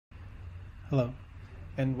Hello,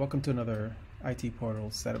 and welcome to another IT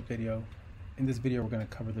portal setup video. In this video, we're going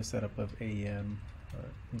to cover the setup of AEM,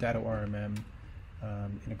 or Datto RMM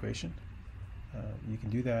integration. You can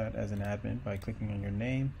do that as an admin by clicking on your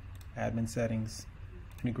name, admin settings,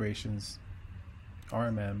 integrations,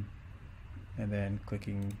 RMM, and then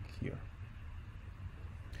clicking here.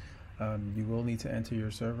 You will need to enter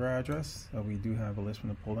your server address. We do have a list from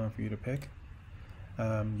the pull down for you to pick.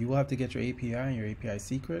 You will have to get your API and your API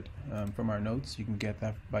secret from our notes. You can get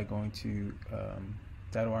that by going to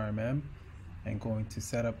Datto RMM and going to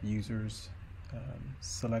set up users,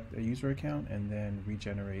 select a user account, and then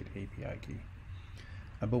regenerate API key.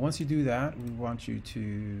 But once you do that, we want you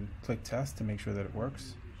to click test to make sure that it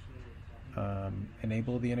works.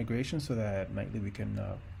 Enable the integration so that nightly we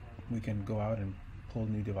can go out and pull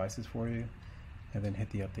new devices for you, and then hit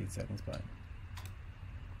the update settings button.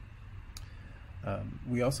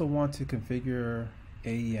 We also want to configure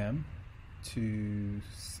AEM to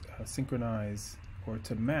synchronize or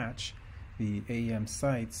to match the AEM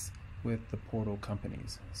sites with the portal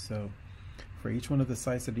companies. So for each one of the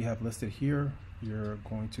sites that you have listed here, you're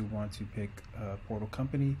going to want to pick a portal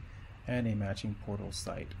company and a matching portal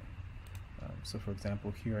site. So for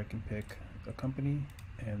example, here I can pick a company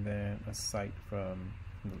and then a site from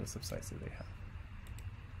the list of sites that they have.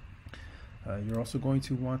 You're also going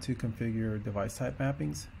to want to configure device type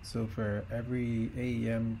mappings. So for every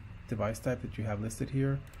AEM device type that you have listed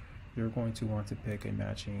here, you're going to want to pick a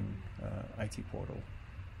matching IT portal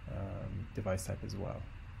device type as well.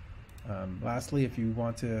 Lastly, if you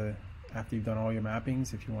want to, after you've done all your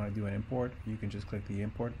mappings, if you want to do an import, you can just click the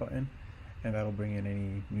import button, and that'll bring in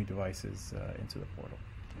any new devices into the portal.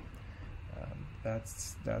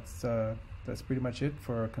 That's pretty much it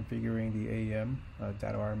for configuring the AEM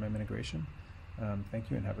Datto RMM integration. Thank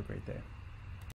you and have a great day.